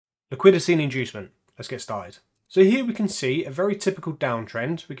Liquidity and inducement. Let's get started. So here we can see a very typical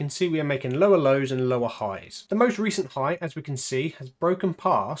downtrend. We can see we are making lower lows and lower highs. The most recent high, as we can see, has broken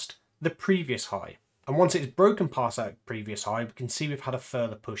past the previous high. And once it's broken past that previous high, we can see we've had a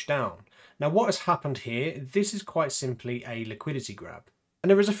further push down. Now what has happened here, this is quite simply a liquidity grab. And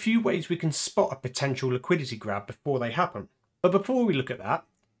there is a few ways we can spot a potential liquidity grab before they happen. But before we look at that,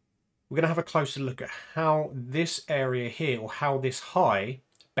 we're going to have a closer look at how this area here, or how this high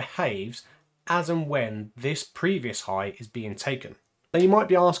behaves as and when this previous high is being taken. Now you might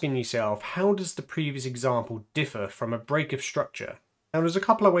be asking yourself, how does the previous example differ from a break of structure? Now there's a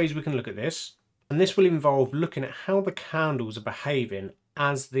couple of ways we can look at this, and this will involve looking at how the candles are behaving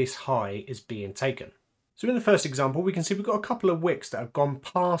as this high is being taken. So in the first example, we can see we've got a couple of wicks that have gone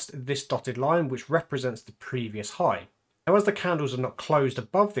past this dotted line, which represents the previous high. Now as the candles are not closed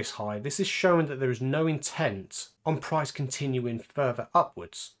above this high, this is showing that there is no intent on price continuing further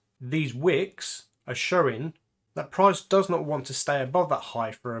upwards. These wicks are showing that price does not want to stay above that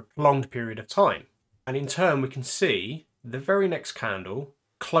high for a prolonged period of time. And in turn, we can see the very next candle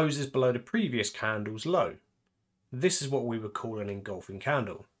closes below the previous candle's low. This is what we would call an engulfing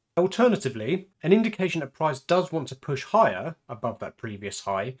candle. Alternatively, an indication that price does want to push higher above that previous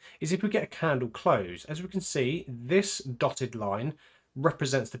high is if we get a candle close. As we can see, this dotted line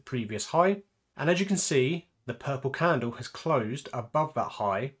represents the previous high, and as you can see, the purple candle has closed above that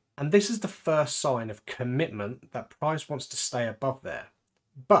high, and this is the first sign of commitment that price wants to stay above there.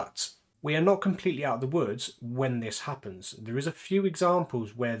 But we are not completely out of the woods when this happens. There is a few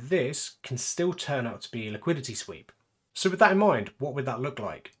examples where this can still turn out to be a liquidity sweep. So with that in mind, what would that look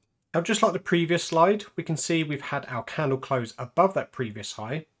like? Now, just like the previous slide, we can see we've had our candle close above that previous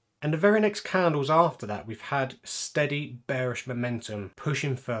high, and the very next candles after that, we've had steady bearish momentum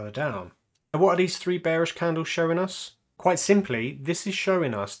pushing further down. Now, what are these three bearish candles showing us? Quite simply, this is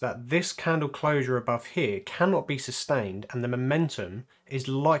showing us that this candle closure above here cannot be sustained, and the momentum is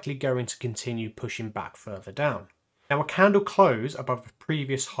likely going to continue pushing back further down. Now, a candle close above a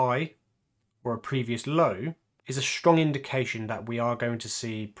previous high or a previous low is a strong indication that we are going to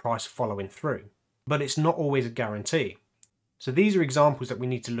see price following through, but it's not always a guarantee. So these are examples that we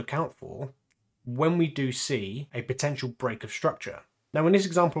need to look out for when we do see a potential break of structure. Now in this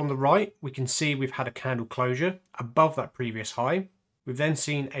example on the right, we can see we've had a candle closure above that previous high. We've then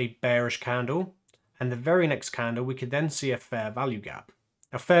seen a bearish candle, and the very next candle we could then see a fair value gap.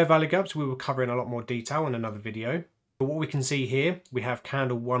 Now fair value gaps we will cover in a lot more detail in another video. But what we can see here, we have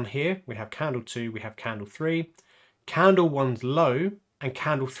candle 1 here, we have candle 2, we have candle 3. Candle 1's low and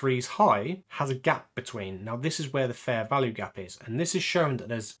candle 3's high has a gap between. Now this is where the fair value gap is, and this is showing that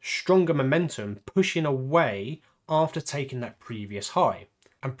there's stronger momentum pushing away after taking that previous high.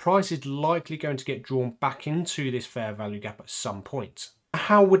 And price is likely going to get drawn back into this fair value gap at some point.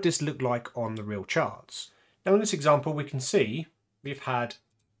 How would this look like on the real charts? Now in this example we can see we've had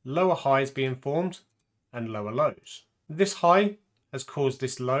lower highs being formed and lower lows. This high has caused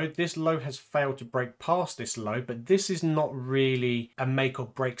this low has failed to break past this low, but this is not really a make or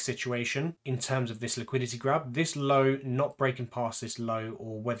break situation in terms of this liquidity grab. This low not breaking past this low,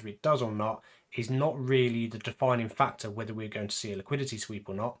 or whether it does or not, is not really the defining factor whether we're going to see a liquidity sweep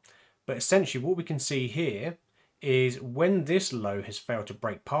or not. But essentially what we can see here is when this low has failed to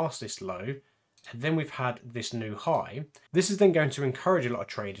break past this low, and then we've had this new high, this is then going to encourage a lot of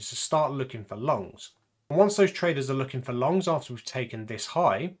traders to start looking for longs. And once those traders are looking for longs after we've taken this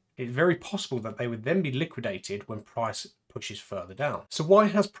high, it's very possible that they would then be liquidated when price pushes further down. So why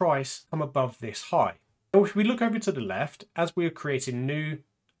has price come above this high? Well, if we look over to the left, as we are creating new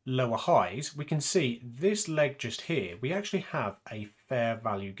lower highs, we can see this leg just here, we actually have a fair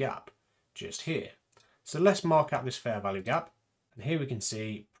value gap just here. So let's mark out this fair value gap. And here we can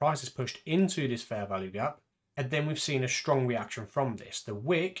see price has pushed into this fair value gap, and then we've seen a strong reaction from this.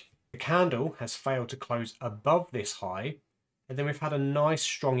 The candle has failed to close above this high, and then we've had a nice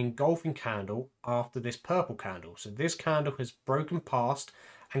strong engulfing candle after this purple candle. So this candle has broken past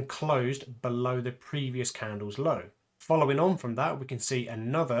and closed below the previous candle's low. Following on from that, we can see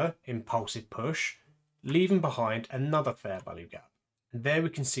another impulsive push, leaving behind another fair value gap. And there we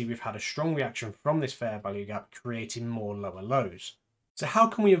can see we've had a strong reaction from this fair value gap, creating more lower lows. So how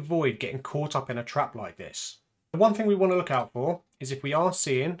can we avoid getting caught up in a trap like this? The one thing we want to look out for is if we are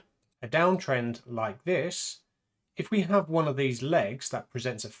seeing a downtrend like this, if we have one of these legs that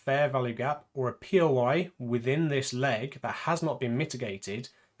presents a fair value gap or a POI within this leg that has not been mitigated,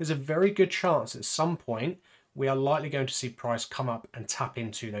 there's a very good chance at some point we are likely going to see price come up and tap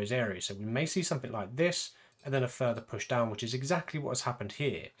into those areas. So we may see something like this and then a further push down, which is exactly what has happened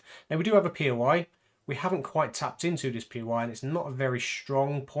here. Now we do have a POI. we haven't quite tapped into this POI and it's not a very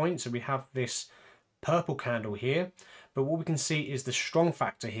strong point. So we have this purple candle here, but what we can see is the strong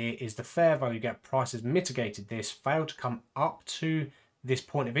factor here is the fair value gap. Price has mitigated this, failed to come up to this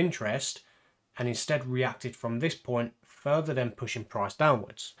point of interest, and instead reacted from this point, further then pushing price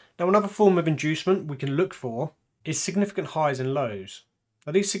downwards. Now another form of inducement we can look for is significant highs and lows.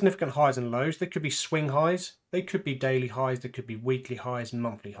 Now these significant highs and lows, they could be swing highs, they could be daily highs, they could be weekly highs,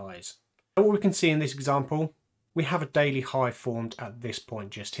 monthly highs. Now what we can see in this example, we have a daily high formed at this point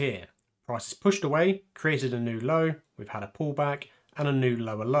just here. Price is pushed away, created a new low, we've had a pullback and a new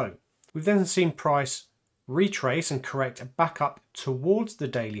lower low. We've then seen price retrace and correct back up towards the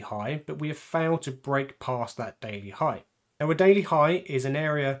daily high, but we have failed to break past that daily high. Now a daily high is an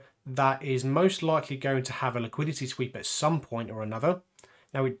area that is most likely going to have a liquidity sweep at some point or another.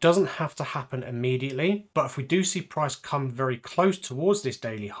 Now it doesn't have to happen immediately, but if we do see price come very close towards this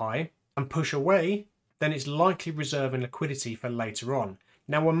daily high and push away, then it's likely reserving liquidity for later on.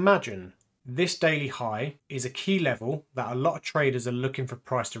 Now imagine this daily high is a key level that a lot of traders are looking for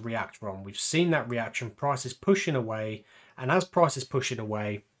price to react from. We've seen that reaction, price is pushing away, and as price is pushing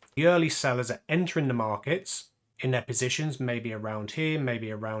away, the early sellers are entering the markets in their positions, maybe around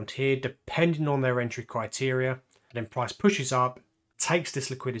here, depending on their entry criteria, and then price pushes up, takes this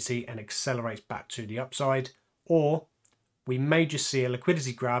liquidity and accelerates back to the upside, or we may just see a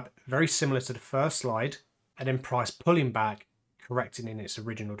liquidity grab very similar to the first slide, and then price pulling back, correcting in its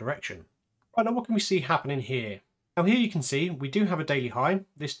original direction. Right, now what can we see happening here? Now here you can see we do have a daily high.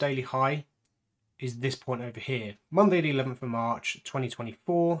 This daily high is this point over here. Monday the 11th of March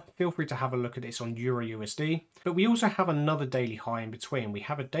 2024. Feel free to have a look at this on Euro USD. But we also have another daily high in between. We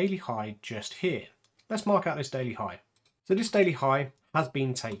have a daily high just here. Let's mark out this daily high. So this daily high has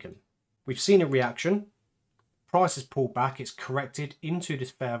been taken. We've seen a reaction. Price has pulled back. It's corrected into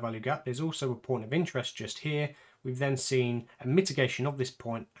this fair value gap. There's also a point of interest just here. We've then seen a mitigation of this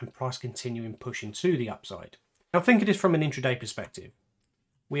point and price continuing pushing to the upside. Now think of this from an intraday perspective.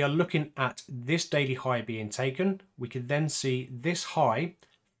 We are looking at this daily high being taken. We could then see this high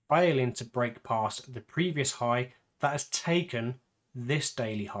failing to break past the previous high that has taken this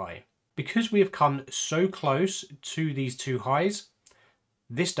daily high. Because we have come so close to these two highs,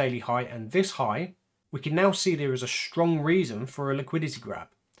 this daily high and this high, we can now see there is a strong reason for a liquidity grab.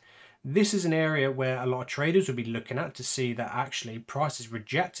 This is an area where a lot of traders will be looking at to see that actually price is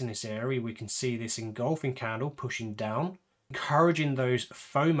rejecting this area. We can see this engulfing candle pushing down, encouraging those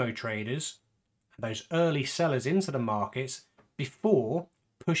FOMO traders, those early sellers into the markets before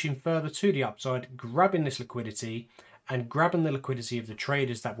pushing further to the upside, grabbing this liquidity and grabbing the liquidity of the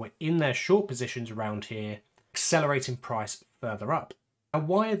traders that were in their short positions around here, accelerating price further up. Now,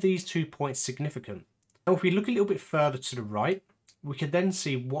 why are these 2 points significant? Now, if we look a little bit further to the right, we could then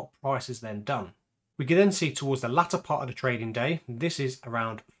see what price has then done. We could then see towards the latter part of the trading day, this is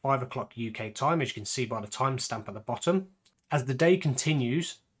around 5 o'clock UK time, as you can see by the timestamp at the bottom. As the day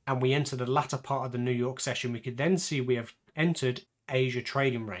continues and we enter the latter part of the New York session, we could then see we have entered Asia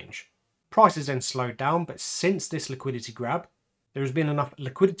trading range. Price has then slowed down, but since this liquidity grab, there has been enough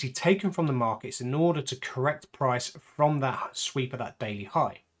liquidity taken from the markets in order to correct price from that sweep of that daily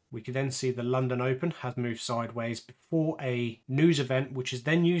high. We can then see the London Open has moved sideways before a news event, which has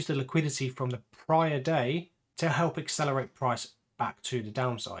then used the liquidity from the prior day to help accelerate price back to the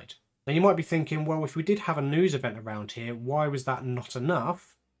downside. Now you might be thinking, well, if we did have a news event around here, why was that not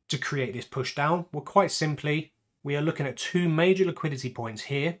enough to create this push down? Well, quite simply, we are looking at two major liquidity points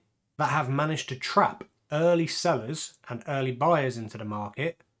here that have managed to trap early sellers and early buyers into the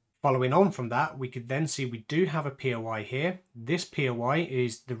market. Following on from that, we could then see we do have a POI here. This POI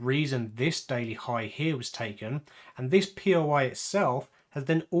is the reason this daily high here was taken, and this POI itself has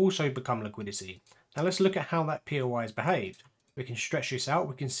then also become liquidity. Now let's look at how that POI has behaved. We can stretch this out.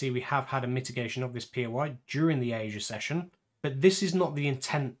 We can see we have had a mitigation of this POI during the Asia session, but this is not the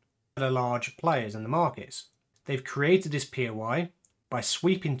intent of the large players in the markets. They've created this POI by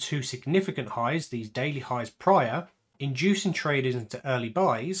sweeping two significant highs, these daily highs prior, inducing traders into early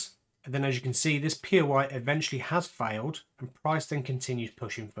buys, and then as you can see, this POI eventually has failed and price then continues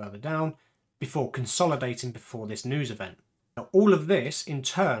pushing further down before consolidating before this news event. Now all of this in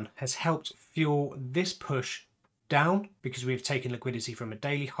turn has helped fuel this push down because we've taken liquidity from a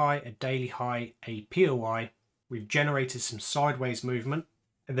daily high, a POI, we've generated some sideways movement,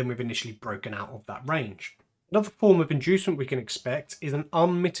 and then we've initially broken out of that range. Another form of inducement we can expect is an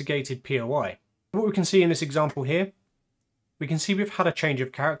unmitigated POI. What we can see in this example here, we can see we've had a change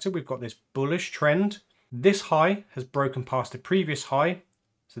of character. We've got this bullish trend. This high has broken past the previous high.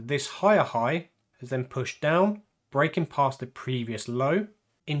 So this higher high has then pushed down, breaking past the previous low,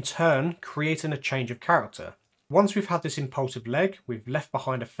 in turn creating a change of character. Once we've had this impulsive leg, we've left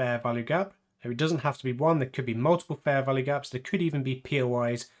behind a fair value gap. So it doesn't have to be one, there could be multiple fair value gaps, there could even be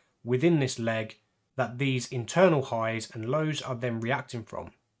POIs within this leg that these internal highs and lows are then reacting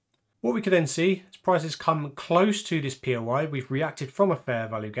from. What we could then see is prices come close to this POI, we've reacted from a fair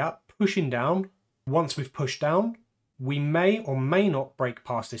value gap, pushing down. Once we've pushed down, we may or may not break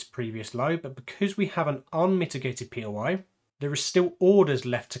past this previous low, but because we have an unmitigated POI, there is still orders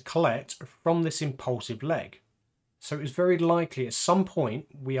left to collect from this impulsive leg. So it's very likely at some point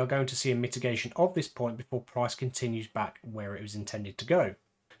we are going to see a mitigation of this point before price continues back where it was intended to go.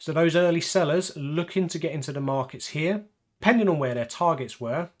 So those early sellers looking to get into the markets here, depending on where their targets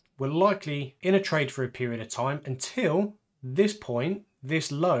were likely in a trade for a period of time until this point,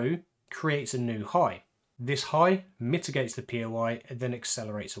 this low, creates a new high. This high mitigates the POI and then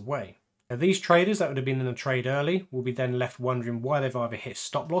accelerates away. Now these traders that would have been in a trade early will be then left wondering why they've either hit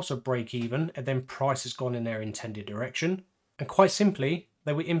stop loss or break even and then price has gone in their intended direction. And quite simply,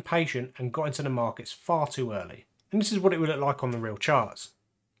 they were impatient and got into the markets far too early. And this is what it would look like on the real charts.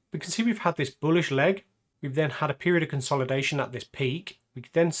 We can see we've had this bullish leg. We've then had a period of consolidation at this peak. We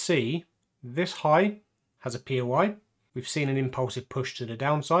can then see this high has a POI. We've seen an impulsive push to the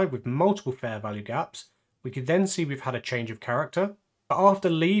downside with multiple fair value gaps. We could then see we've had a change of character. But after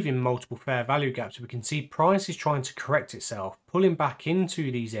leaving multiple fair value gaps, we can see price is trying to correct itself, pulling back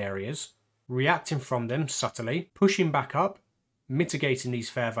into these areas, reacting from them subtly, pushing back up, mitigating these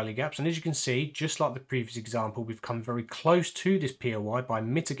fair value gaps. And as you can see, just like the previous example, we've come very close to this POI by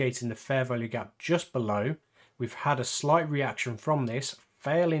mitigating the fair value gap just below. We've had a slight reaction from this,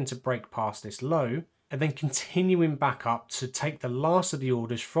 failing to break past this low, and then continuing back up to take the last of the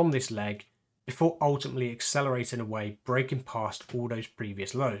orders from this leg before ultimately accelerating away, breaking past all those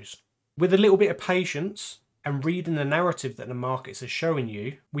previous lows. With a little bit of patience and reading the narrative that the markets are showing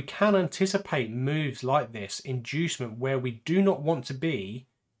you, we can anticipate moves like this, inducement, where we do not want to be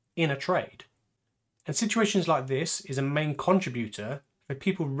in a trade. And situations like this is a main contributor for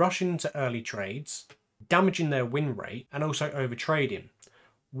people rushing into early trades, damaging their win rate and also overtrading.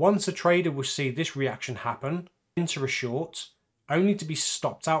 Once a trader will see this reaction happen, enter a short, only to be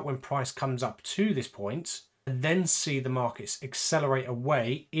stopped out when price comes up to this point, and then see the markets accelerate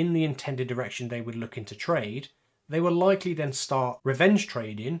away in the intended direction they would look into trade, they will likely then start revenge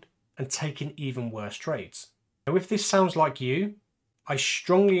trading and taking even worse trades. Now, if this sounds like you, I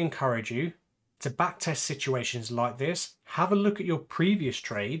strongly encourage you to backtest situations like this, have a look at your previous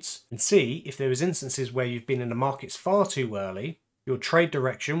trades and see if there was instances where you've been in the markets far too early, your trade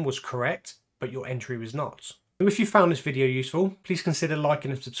direction was correct, but your entry was not. If you found this video useful, please consider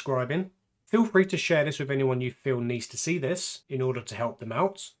liking and subscribing. Feel free to share this with anyone you feel needs to see this in order to help them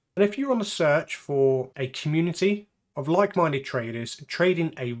out. And if you're on the search for a community of like-minded traders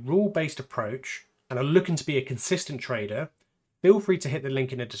trading a rule-based approach and are looking to be a consistent trader, feel free to hit the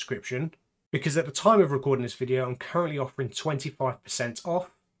link in the description, because at the time of recording this video, I'm currently offering 25%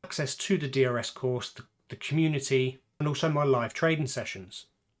 off, access to the DRS course, the community, and also my live trading sessions.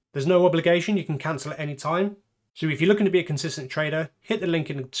 There's no obligation, you can cancel at any time. So if you're looking to be a consistent trader, hit the link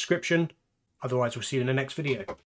in the description. Otherwise, we'll see you in the next video.